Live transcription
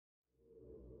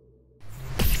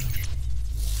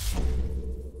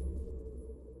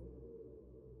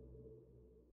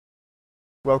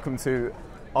Welcome to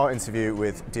our interview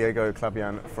with Diego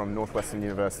Klabjan from Northwestern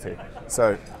University.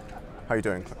 So, how are you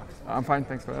doing? I'm fine,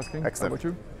 thanks for asking. Excellent. How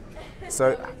about you?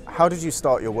 So, how did you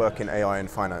start your work in AI and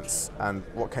finance, and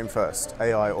what came first,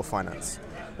 AI or finance?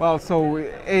 Well, so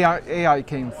AI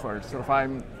came first. So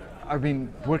I've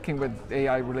been working with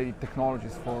AI-related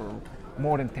technologies for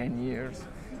more than 10 years,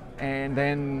 and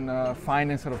then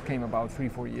finance sort of came about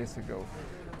 3-4 years ago.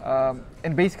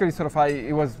 And basically,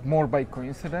 it was more by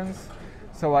coincidence.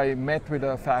 So I met with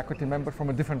a faculty member from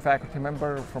a different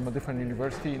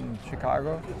university in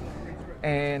Chicago,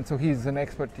 and so he's an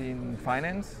expert in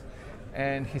finance,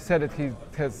 and he said that he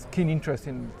has keen interest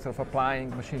in sort of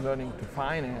applying machine learning to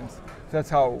finance. So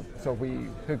that's how we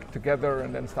hooked together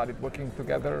and then started working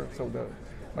together. So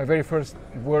my very first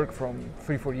work from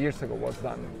 3-4 years ago was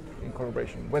done in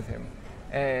collaboration with him,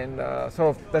 and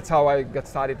that's how I got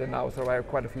started. And now I have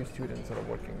quite a few students sort of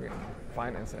working in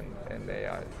finance and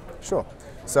AI. Sure.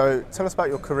 So tell us about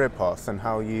your career path and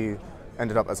how you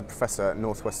ended up as a professor at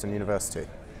Northwestern University.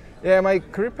 Yeah, my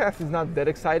career path is not that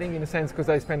exciting in a sense because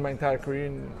I spent my entire career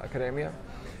in academia.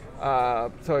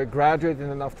 So I graduated,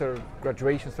 and then after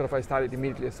graduation, I started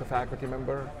immediately as a faculty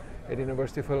member at the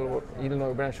University of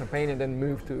Illinois Urbana-Champaign, and then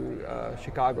moved to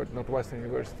Chicago at Northwestern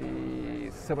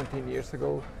University 17 years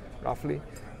ago, roughly.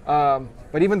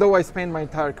 But even though I spent my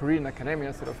entire career in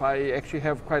academia, I actually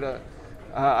have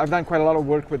I've done quite a lot of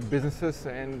work with businesses,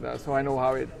 and so I know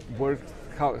how it works,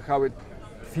 how it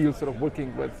feels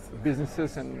working with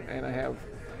businesses, and I have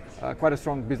quite a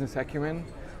strong business acumen.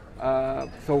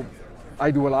 So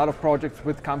I do a lot of projects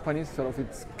with companies,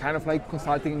 it's kind of like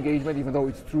consulting engagement, even though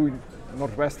it's through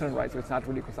Northwestern, right? So it's not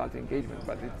really consulting engagement,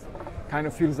 but it kind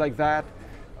of feels like that.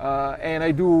 And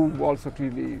I do also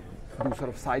clearly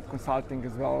do side consulting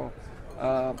as well.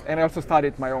 And I also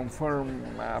started my own firm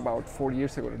about 4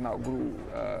 years ago that now grew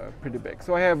pretty big.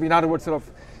 So I have, in other words,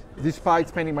 despite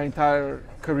spending my entire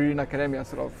career in academia,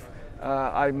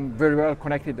 I'm very well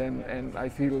connected, and I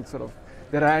feel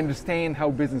that I understand how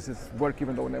businesses work,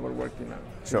 even though I never worked in a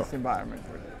business environment,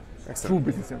 true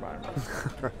business environment.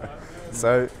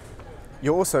 So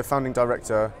you're also founding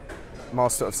director,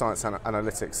 Master of Science and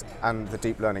Analytics, and the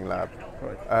Deep Learning Lab.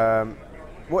 Right.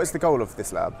 What is the goal of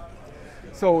this lab?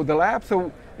 So the lab,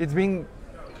 it's been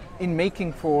in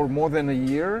making for more than a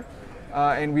year,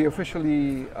 and we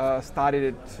officially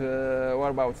started it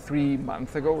about 3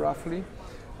 months ago, roughly.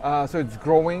 So it's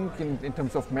growing in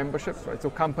terms of memberships, right? So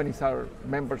companies are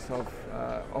members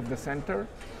of the center,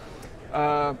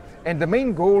 and the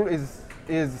main goal is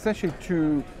essentially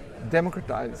to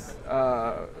democratize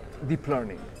deep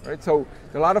learning, right? So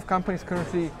a lot of companies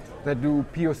currently that do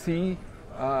POC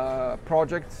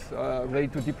projects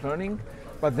related to deep learning,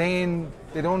 but then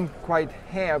they don't quite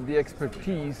have the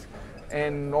expertise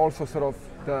and also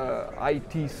the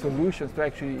IT solutions to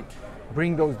actually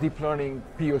bring those deep learning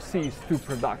POCs to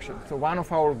production. So one of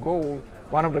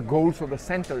the goals of the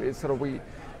center is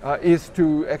is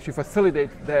to actually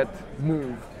facilitate that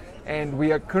move. And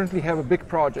we currently have a big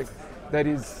project that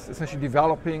is essentially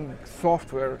developing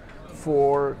software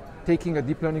for taking a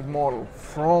deep learning model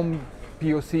from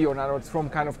POC, or in other words, from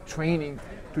kind of training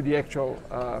to the actual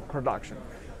production.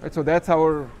 Right? So that's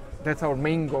our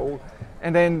main goal.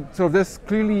 And then this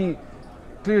clearly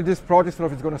this project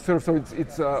is going to serve. So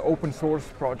it's an open source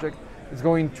project. It's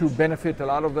going to benefit a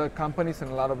lot of the companies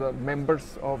and a lot of the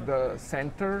members of the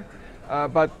center,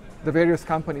 but the various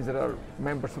companies that are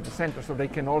members of the center, so they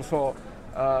can also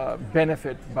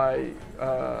benefit by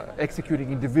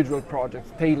executing individual projects,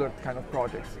 tailored kind of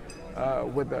projects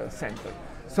with the center.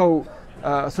 So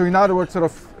in other words,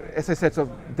 as I said,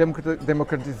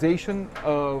 democratization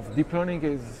of deep learning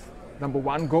is number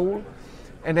one goal,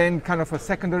 and then kind of a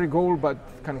secondary goal, but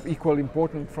kind of equally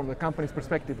important from the company's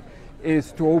perspective,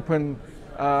 is to open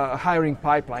a hiring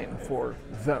pipeline for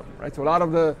them, right? So a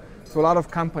lot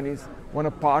of companies want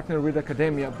to partner with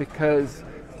academia because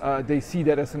they see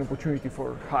that as an opportunity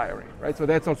for hiring, right? So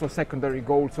that's also a secondary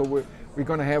goal. So we're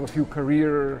going to have a few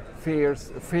career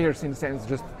fairs in the sense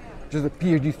just the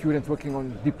PhD students working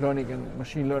on deep learning and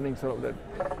machine learning, so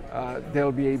that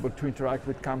they'll be able to interact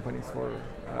with companies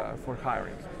for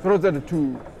hiring. So those are the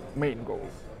two main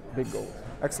goals, big goals.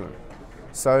 Excellent.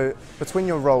 So between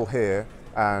your role here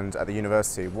and at the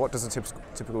university, what does a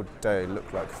typical day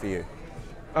look like for you?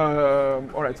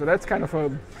 All right, so that's kind of a,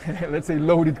 let's say,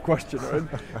 loaded question, right?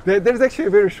 There's actually a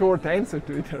very short answer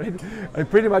to it, right? I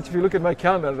pretty much, if you look at my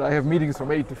calendar, I have meetings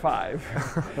from 8 to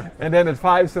 5. And then at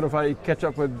 5, I catch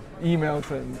up with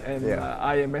emails and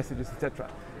IM messages, etc.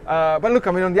 But look,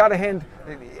 I mean, on the other hand,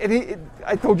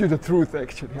 I told you the truth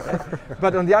actually, right?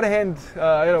 But on the other hand,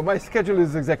 my schedule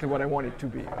is exactly what I want it to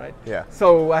be, right? Yeah.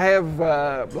 So I have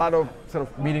a lot of sort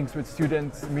of meetings with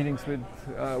students, meetings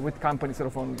with companies, sort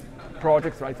of on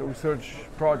projects, right? So research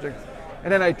projects,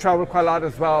 and then I travel quite a lot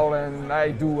as well, and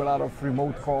I do a lot of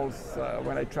remote calls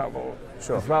when I travel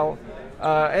as well.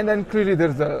 And then clearly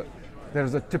there's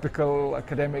a typical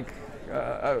academic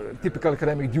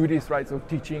duties, right? So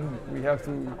teaching, we have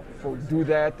to do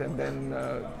that, and then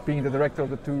being the director of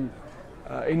the two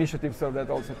initiatives, so that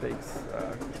also takes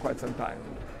quite some time.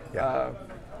 Yeah.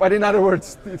 But in other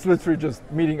words, it's literally just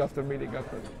meeting after meeting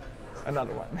after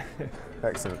another one.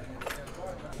 Excellent.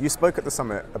 You spoke at the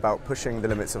summit about pushing the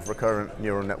limits of recurrent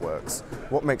neural networks.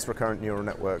 What makes recurrent neural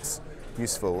networks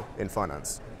useful in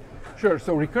finance? Sure.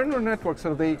 So recurrent neural networks,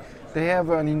 so they have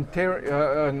an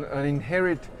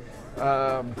inherent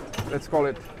let's call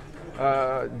it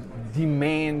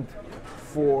demand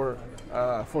for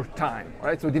time,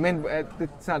 right? So demand,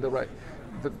 it's not the right,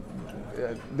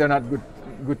 they're not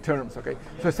good terms, okay?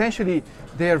 So essentially,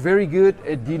 they are very good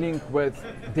at dealing with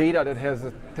data that has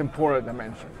a temporal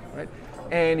dimension, right?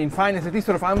 And in finance, at least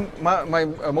sort of,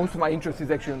 most of my interest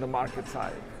is actually on the market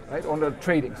side, right? On the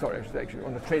trading,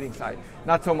 on the trading side,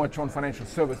 not so much on financial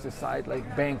services side,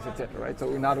 like banks, etc., right? So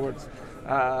in other words,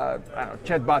 I don't know,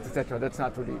 chatbots, etc. That's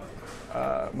not really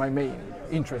my main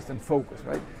interest and focus,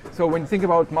 right? So when you think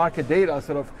about market data,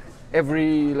 sort of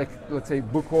every, let's say,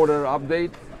 book order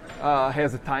update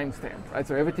has a timestamp, right?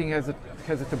 So everything has a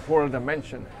temporal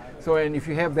dimension. So, and if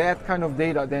you have that kind of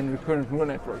data, then recurrent neural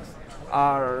networks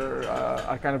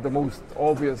are kind of the most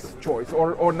obvious choice,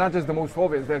 or not just the most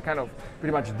obvious, they're kind of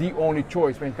pretty much the only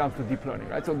choice when it comes to deep learning,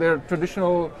 right? So there are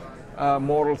traditional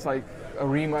models like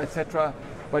ARIMA, etc.,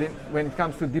 but when it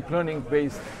comes to deep learning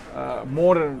based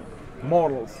modern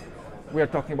models, we are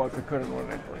talking about recurrent neural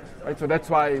networks, right? So that's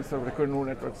why sort of recurrent neural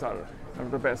networks are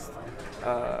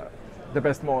the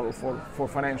best model for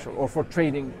financial or for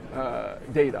trading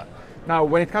data. Now,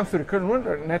 when it comes to recurrent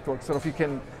neural networks, sort of you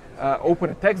can open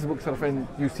a textbook, sort of, and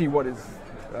you see what is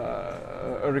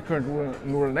a recurrent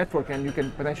neural network, and you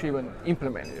can potentially even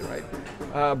implement it,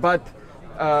 right? But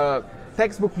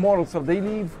textbook models, so they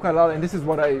leave quite a lot, and this is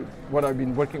what I've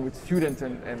been working with students,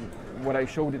 and what I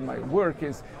showed in my work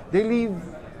is they leave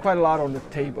quite a lot on the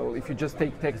table if you just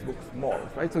take textbook models,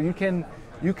 right? So you can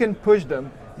push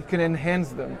them, you can enhance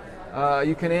them,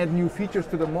 you can add new features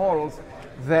to the models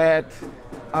that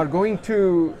are going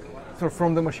to, so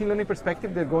from the machine learning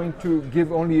perspective, they're going to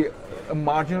give only a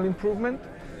marginal improvement,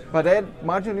 but that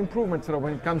marginal improvement, sort of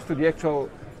when it comes to the actual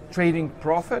trading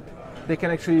profit, they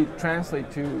can actually translate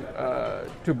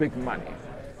to big money,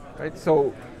 right?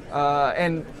 So,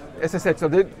 and as I said, so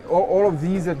all of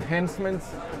these enhancements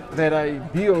that I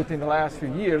built in the last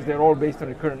few years, they're all based on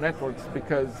recurrent networks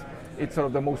because it's sort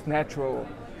of the most natural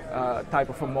type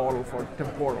of a model for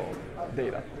temporal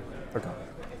data. Okay.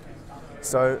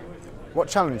 So, what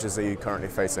challenges are you currently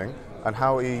facing, and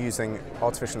how are you using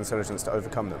artificial intelligence to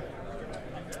overcome them?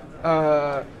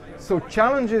 So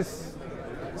challenges.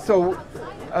 So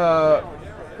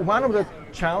one of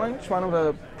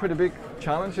the pretty big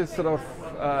challenges, sort of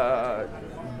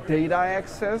data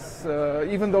access.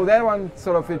 Even though that one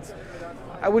sort of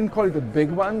I wouldn't call it a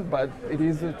big one, but it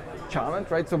is a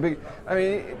challenge, right? So big. I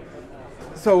mean,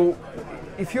 so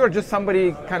if you're just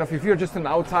somebody, if you're just an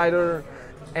outsider,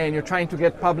 and you're trying to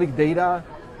get public data,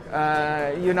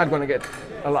 you're not going to get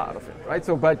a lot of it, right?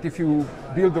 So, but if you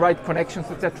build the right connections,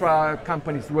 etc.,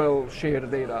 companies will share the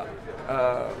data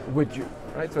with you,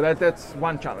 right? So that's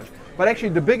one challenge. But actually,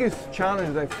 the biggest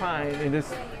challenge that I find in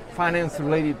this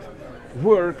finance-related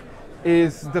work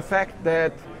is the fact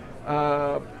that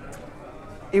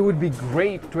it would be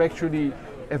great to actually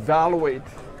evaluate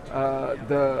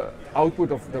the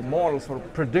output of the models or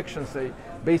predictions, say,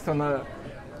 based on a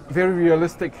very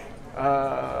realistic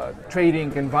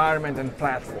trading environment and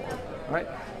platform, right?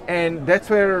 And that's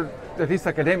where, at least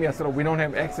academia, sort of, we don't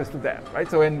have access to that, right?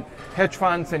 So in hedge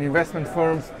funds and investment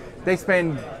firms, they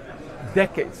spend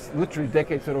decades, literally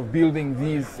decades, sort of building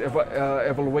these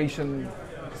evaluation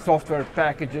software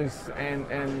packages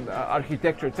and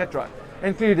architecture, etc.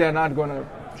 And clearly they're not going to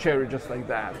share it just like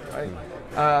that,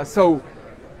 right? So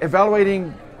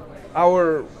evaluating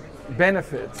our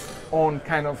benefits on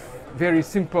kind of very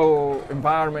simple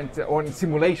environment, on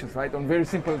simulations, right? On very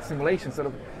simple simulations, sort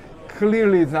of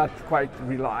clearly is not quite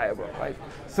reliable, right?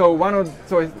 So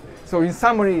so in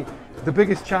summary, the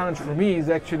biggest challenge for me is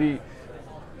actually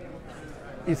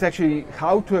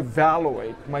how to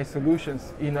evaluate my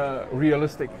solutions in a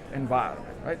realistic environment,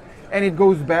 right? And it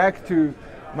goes back to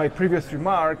my previous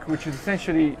remark, which is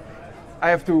essentially I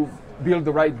have to build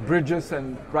the right bridges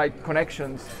and right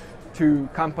connections to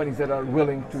companies that are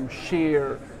willing to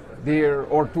share their,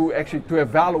 or to actually to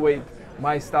evaluate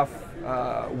my stuff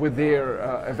with their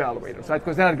evaluators, right?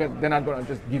 Because they're not going to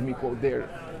just give me quote their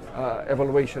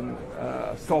evaluation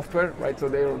software, right? So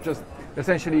they'll just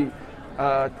essentially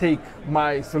take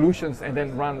my solutions and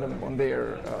then run them on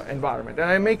their environment. And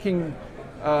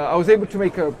I was able to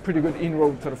make a pretty good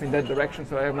inroad sort of in that direction.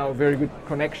 So I have now a very good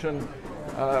connection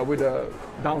with a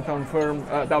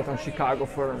downtown Chicago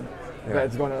firm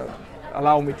that's going to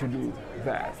allow me to do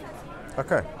that.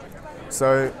 Okay.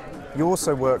 So you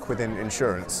also work within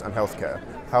insurance and healthcare.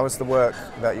 How is the work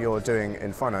that you're doing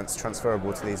in finance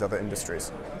transferable to these other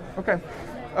industries? Okay.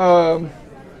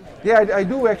 I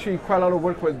do actually quite a lot of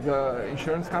work with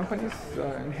insurance companies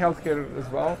and healthcare as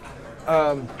well.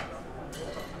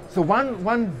 So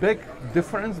one big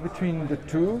difference between the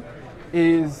two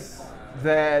is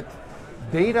that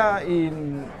data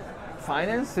in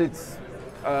finance, it's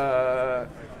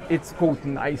quote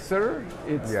nicer.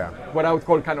 It's what I would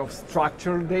call kind of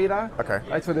structured data. Okay.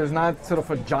 Right. So there's not sort of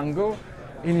a jungle.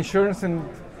 In insurance and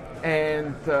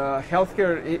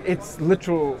healthcare, it's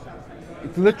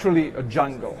literally a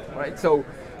jungle, right? So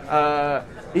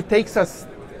it takes us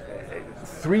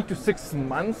 3 to 6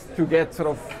 months to get sort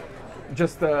of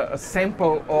just a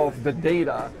sample of the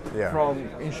data from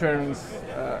insurance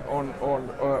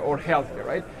or healthcare,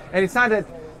 right? And it's not that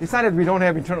we don't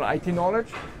have internal IT knowledge,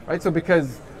 right? So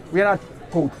because we are not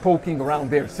quote poking around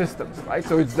their systems, right?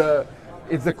 So it's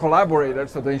the collaborator,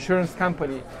 so the insurance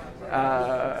company,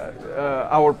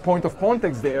 our point of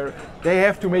context there, they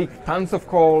have to make tons of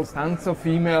calls, tons of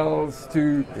emails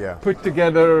to put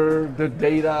together the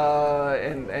data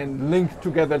and link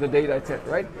together the data,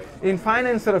 etc. Right? In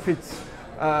finance, sort of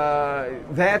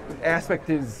that aspect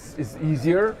is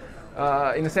easier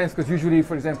in a sense, because usually,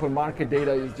 for example, market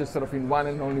data is just sort of in one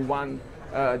and only one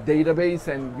database,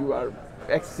 and you are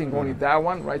accessing only that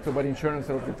one, right? So, but insurance,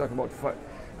 sort of, we talk about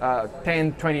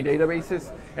 10, 20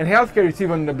 databases. And healthcare is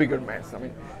even a bigger mess. I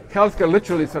mean, healthcare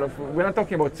literally sort of, we're not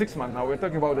talking about 6 months now, we're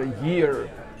talking about a year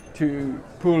to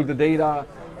pull the data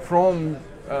from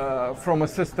a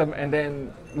system and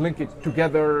then link it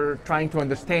together, trying to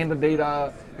understand the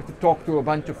data, you have to talk to a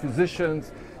bunch of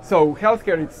physicians. So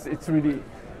healthcare, it's really,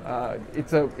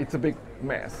 it's a big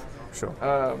mess. Sure.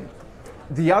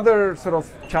 The other sort of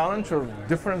challenge or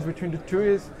difference between the two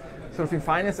is sort of in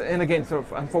finance, and again, sort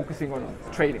of I'm focusing on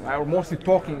trading. I'm mostly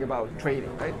talking about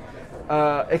trading, right?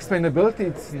 Explainability,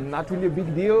 it's not really a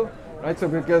big deal, right? So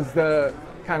because the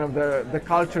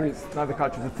culture is not the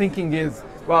culture. The thinking is,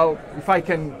 well, if I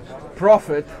can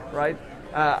profit, right?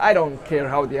 I don't care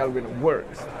how the algorithm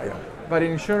works. Right? But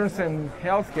in insurance and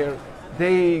healthcare,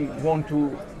 they want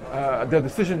to, the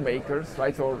decision makers,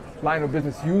 right? Or line of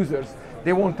business users,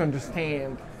 they want to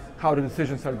understand how the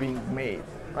decisions are being made.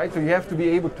 Right, so you have to be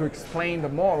able to explain the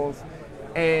models,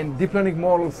 and deep learning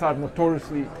models are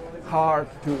notoriously hard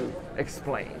to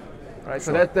explain. Right,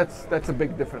 sure. So that's a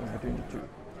big difference between the two.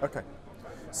 Okay,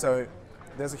 so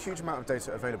there's a huge amount of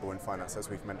data available in finance, as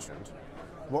we've mentioned.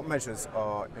 What measures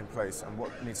are in place, and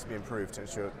what needs to be improved to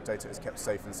ensure data is kept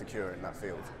safe and secure in that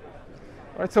field?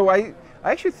 Right, so I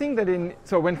actually think that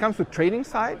when it comes to trading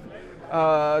side,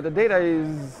 the data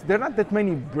there are not that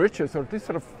many bridges, or at least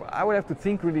sort of I would have to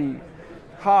think really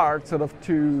hard sort of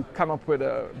to come up with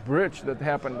a bridge that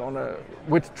happened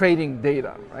with trading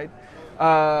data, right?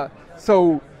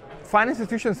 So finance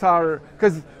institutions so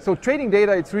trading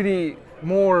data, it's really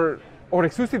more or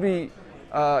exclusively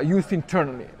used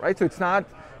internally, right? So it's not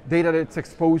data that's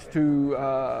exposed to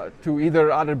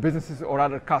either other businesses or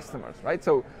other customers, right?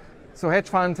 So hedge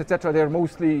funds, etc., they're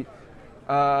mostly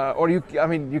so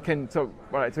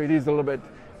it is a little bit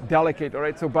delicate, all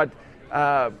right? So but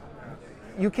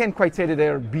you can't quite say that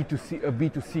they're a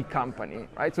B2C company,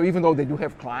 right? So even though they do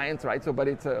have clients, right? So, but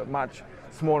it's a much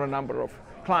smaller number of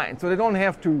clients. So they don't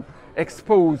have to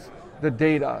expose the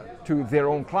data to their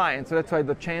own clients. So that's why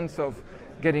the chance of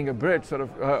getting a breach,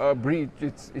 a breach,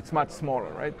 it's much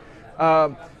smaller, right?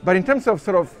 But in terms of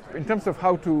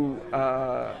how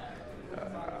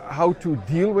to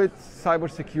deal with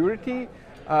cybersecurity,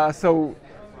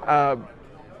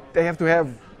 they have to have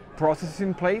processes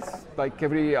in place, like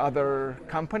every other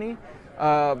company.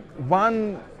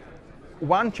 One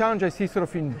challenge I see sort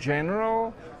of in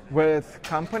general with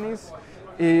companies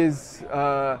is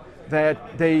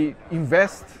that they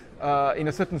invest in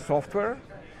a certain software,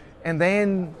 and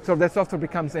then so that software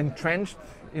becomes entrenched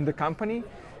in the company,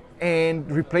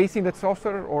 and replacing that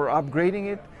software or upgrading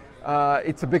it,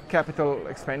 it's a big capital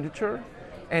expenditure,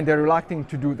 and they're reluctant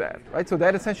to do that, right? So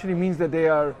that essentially means that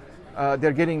they're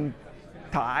getting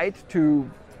tied to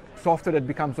software that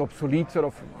becomes obsolete sort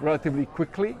of relatively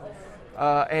quickly,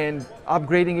 and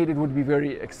upgrading it would be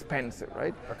very expensive,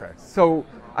 right? Okay. So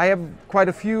I have quite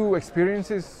a few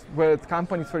experiences with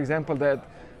companies, for example, that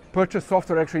purchase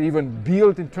software, actually even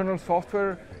build internal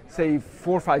software, say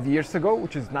 4 or 5 years ago,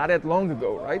 which is not that long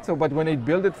ago, right? So, but when they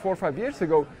built it 4 or 5 years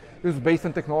ago, it was based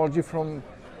on technology from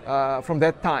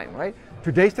that time, right?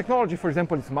 Today's technology, for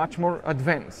example, is much more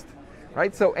advanced,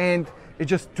 right? So, and it's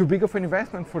just too big of an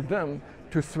investment for them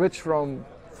to switch from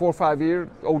 4 or 5 year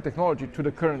old technology to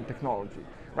the current technology,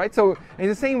 right? So, in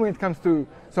the same way it comes to,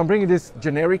 so I'm bringing this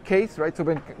generic case, right? So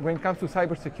when it comes to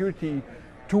cybersecurity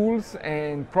tools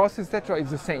and process, etc.,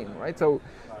 it's the same, right? So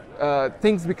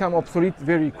things become obsolete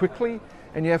very quickly,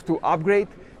 and you have to upgrade,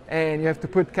 and you have to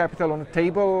put capital on the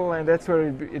table, and that's where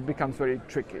it becomes very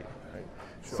tricky, right?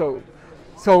 Sure.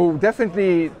 So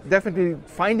definitely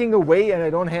finding a way, and I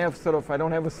don't have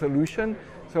a solution.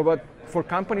 So, but for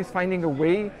companies finding a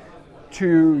way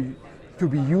to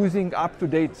be using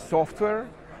up-to-date software.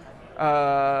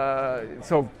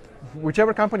 So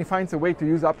whichever company finds a way to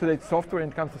use up-to-date software when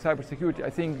it comes to cybersecurity, I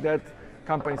think that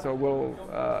companies will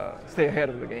stay ahead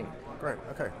of the game. Great.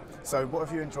 Okay. So, what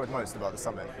have you enjoyed most about the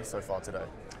summit so far today?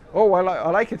 Oh, well, I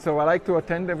like it. So I like to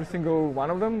attend every single one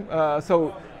of them.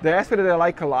 So the aspect that I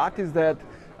like a lot is that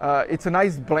it's a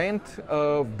nice blend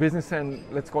of business and,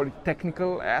 let's call it,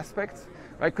 technical aspects,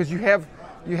 right? Because you have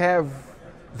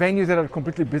venues that are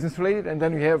completely business related, and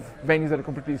then you have venues that are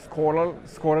completely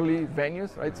scholarly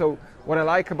venues, right? So what I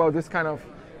like about this kind of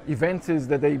events is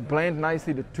that they blend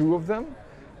nicely the two of them,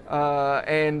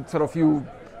 and you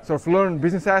learn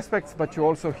business aspects, but you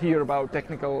also hear about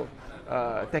technical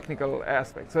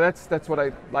aspects. So that's what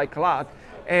I like a lot.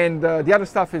 And the other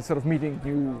stuff is meeting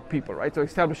new people, right? So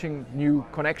establishing new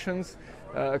connections,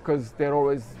 because they're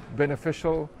always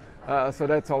beneficial. So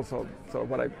that's also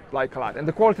what I like a lot. And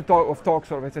the quality of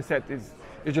talk, as I said, is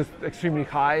just extremely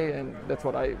high, and that's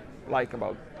what I like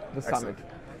about the summit.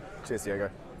 Cheers, Diego.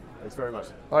 Thanks very much.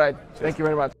 All right. Cheers. Thank you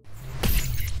very much.